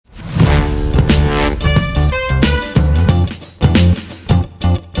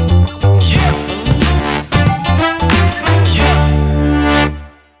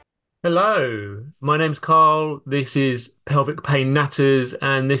My name's Karl. This is Pelvic Pain Natters,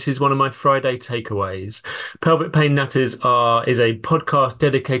 and this is one of my Friday takeaways. Pelvic Pain Natters is a podcast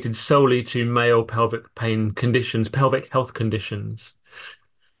dedicated solely to male pelvic pain conditions, pelvic health conditions.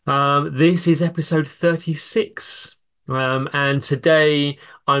 This is episode 36. And today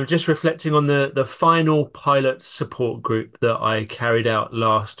I'm just reflecting on the final pilot support group that I carried out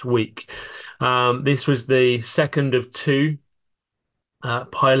last week. This was the second of two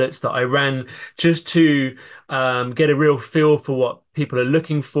pilots that I ran just to get a real feel for what people are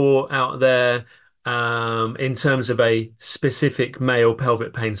looking for out there in terms of a specific male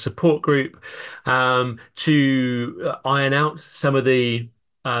pelvic pain support group, to iron out some of the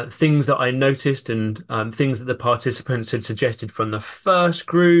things that I noticed and things that the participants had suggested from the first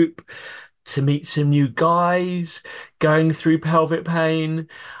group, to meet some new guys going through pelvic pain.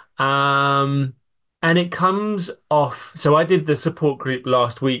 Um, and it comes off. So I did the support group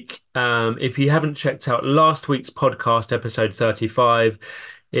last week. If you haven't checked out last week's podcast, episode 35,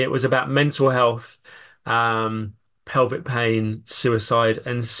 it was about mental health, pelvic pain, suicide,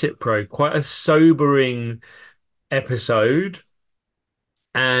 and Cipro. Quite a sobering episode.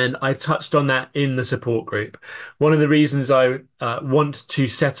 And I touched on that in the support group. One of the reasons I want to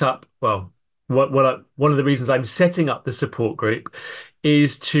set up, well, one of the reasons I'm setting up the support group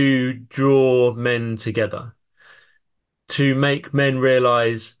is to draw men together, to make men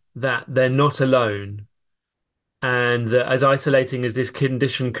realize that they're not alone, and that as isolating as this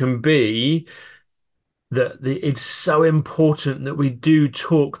condition can be, it's so important that we do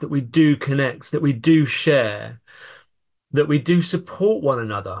talk, that we do connect, that we do share, that we do support one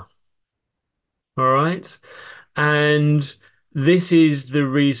another. All right. And this is the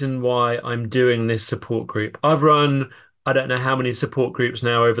reason why I'm doing this support group. I've run, I don't know how many support groups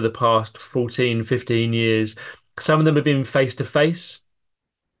now over the past 14, 15 years. Some of them have been face to face.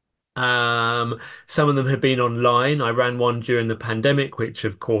 Some of them have been online. I ran one during the pandemic, which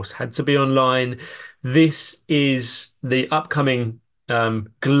of course had to be online. This is the upcoming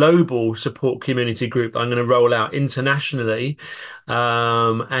global support community group that I'm going to roll out internationally,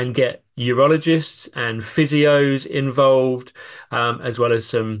 and get urologists and physios involved, as well as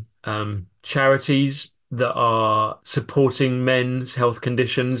some charities that are supporting men's health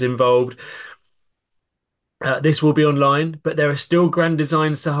conditions involved. This will be online, but there are still grand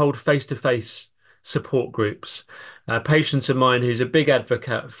designs to hold face-to-face support groups. A patient of mine who's a big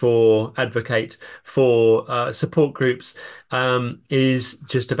advocate for support groups, is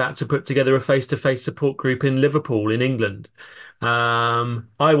just about to put together a face-to-face support group in Liverpool, in England. I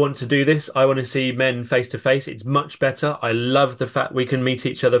want to do this. I want to see men face to face. It's much better. I love the fact we can meet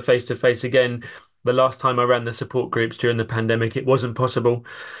each other face to face again. The last time I ran the support groups during the pandemic, it wasn't possible.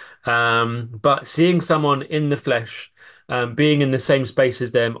 But seeing someone in the flesh, being in the same space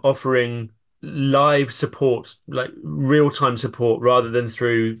as them, offering live support, like real-time support, rather than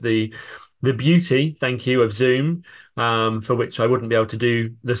through the beauty, thank you, of Zoom, for which I wouldn't be able to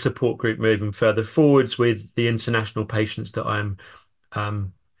do the support group moving further forwards with the international patients that I'm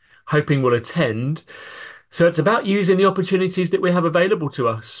um, hoping will attend. So it's about using the opportunities that we have available to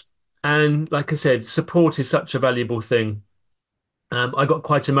us. And like I said, support is such a valuable thing. I got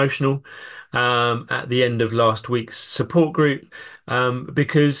quite emotional at the end of last week's support group,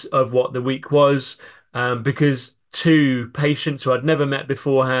 because of what the week was, because two patients who I'd never met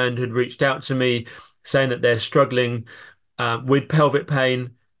beforehand had reached out to me saying that they're struggling with pelvic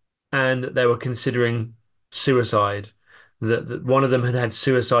pain and that they were considering suicide. That one of them had had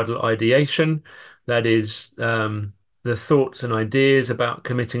suicidal ideation, that is, the thoughts and ideas about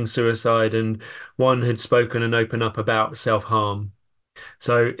committing suicide, and one had spoken and opened up about self-harm.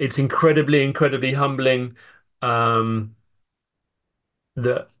 So it's incredibly, incredibly humbling, um,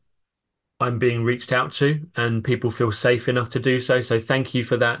 that I'm being reached out to and people feel safe enough to do so. So thank you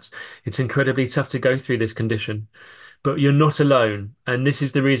for that. It's incredibly tough to go through this condition, but you're not alone. And this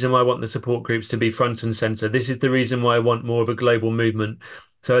is the reason why I want the support groups to be front and center. This is the reason why I want more of a global movement.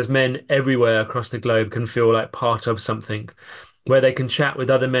 So as men everywhere across the globe can feel like part of something, where they can chat with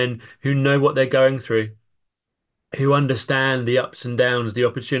other men who know what they're going through, who understand the ups and downs, the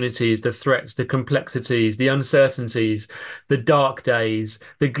opportunities, the threats, the complexities, the uncertainties, the dark days,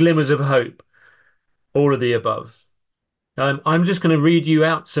 the glimmers of hope, all of the above. I'm just going to read you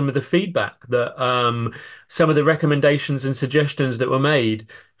out some of the feedback that, some of the recommendations and suggestions that were made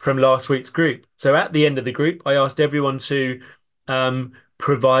from last week's group. So at the end of the group, I asked everyone to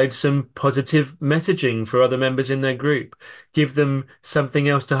provide some positive messaging for other members in their group, give them something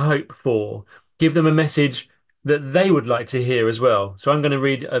else to hope for, give them a message that they would like to hear as well. So I'm going to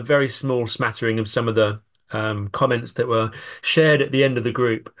read a very small smattering of some of the comments that were shared at the end of the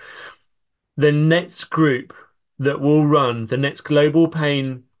group. The next group that will run the next global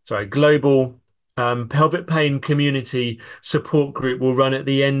pelvic pain community support group will run at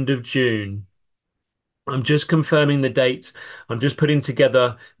the end of June. I'm just confirming the date. I'm just putting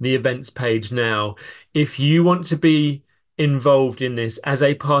together the events page now. If you want to be involved in this as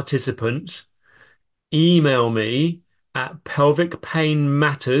a participant, email me at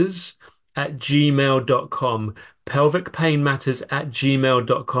pelvicpainmatters@gmail.com.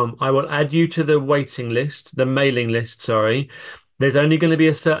 Pelvicpainmatters@gmail.com. I will add you to the waiting list, the mailing list, sorry. There's only going to be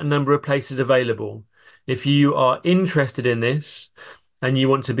a certain number of places available. If you are interested in this and you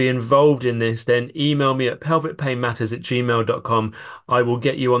want to be involved in this, then email me at pelvicpainmatters@gmail.com. I will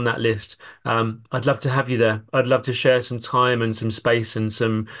get you on that list. I'd love to have you there. I'd love to share some time and some space and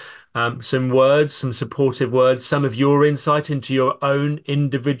some words, some supportive words, some of your insight into your own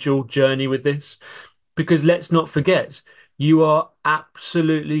individual journey with this. Because let's not forget, you are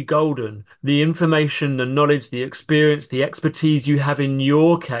absolutely golden. The information, the knowledge, the experience, the expertise you have in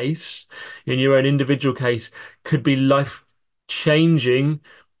your case, in your own individual case, could be life changing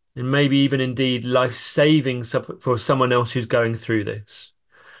and maybe even indeed life saving for someone else who's going through this.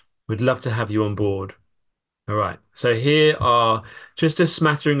 We'd love to have you on board. All right. So here are just a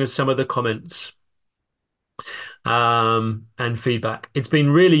smattering of some of the comments and feedback. It's been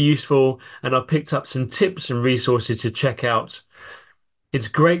really useful, and I've picked up some tips and resources to check out. It's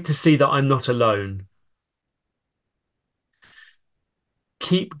great to see that I'm not alone.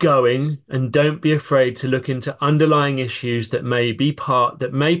 Keep going and don't be afraid to look into underlying issues that may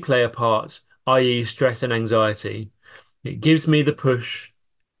play a part, i.e., stress and anxiety. It gives me the push.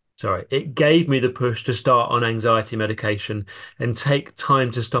 Sorry, it gave me the push to start on anxiety medication and take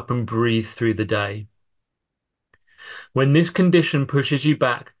time to stop and breathe through the day. When this condition pushes you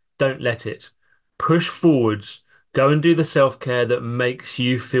back, don't let it. Push forwards. Go and do the self-care that makes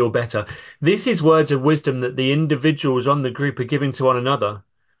you feel better. This is words of wisdom that the individuals on the group are giving to one another,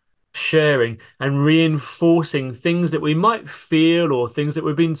 sharing and reinforcing things that we might feel or things that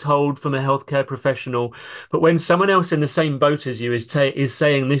we've been told from a healthcare professional. But when someone else in the same boat as you is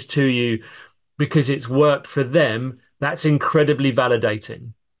saying this to you because it's worked for them, that's incredibly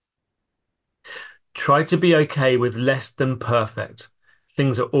validating. Try to be okay with less than perfect.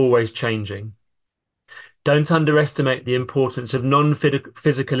 Things are always changing. Don't underestimate the importance of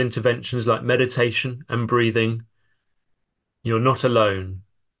non-physical interventions like meditation and breathing. You're not alone.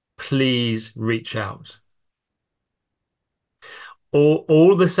 Please reach out.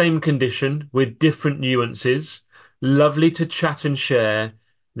 All the same condition with different nuances. Lovely to chat and share.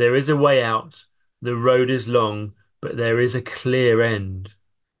 There is a way out. The road is long, but there is a clear end.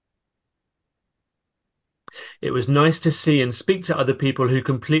 It was nice to see and speak to other people who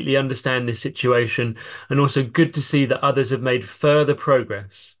completely understand this situation, and also good to see that others have made further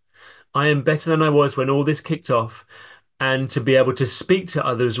progress. I am better than I was when all this kicked off, and to be able to speak to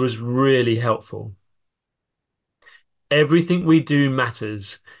others was really helpful. Everything we do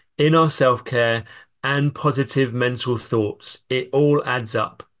matters in our self-care and positive mental thoughts. It all adds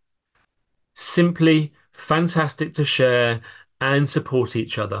up. Simply fantastic to share and support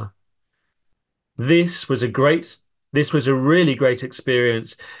each other. This was a great, this was a really great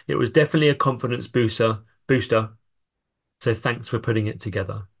experience. It was definitely a confidence booster. So thanks for putting it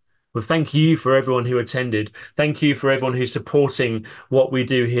together. Well, thank you for everyone who attended. Thank you for everyone who's supporting what we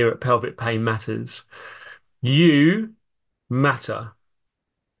do here at Pelvic Pain Matters. You matter.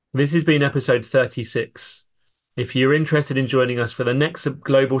 This has been episode 36. If you're interested in joining us for the next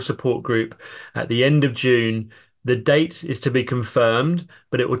global support group at the end of June, the date is to be confirmed,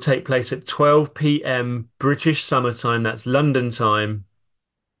 but it will take place at 12 p.m. British summer time, that's London time,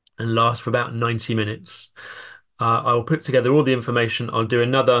 and last for about 90 minutes. I will put together all the information. I'll do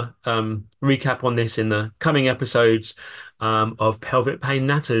another recap on this in the coming episodes of Pelvic Pain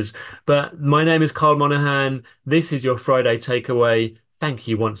Natters. But my name is Karl Monahan. This is your Friday takeaway. Thank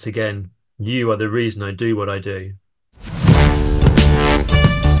you once again. You are the reason I do what I do.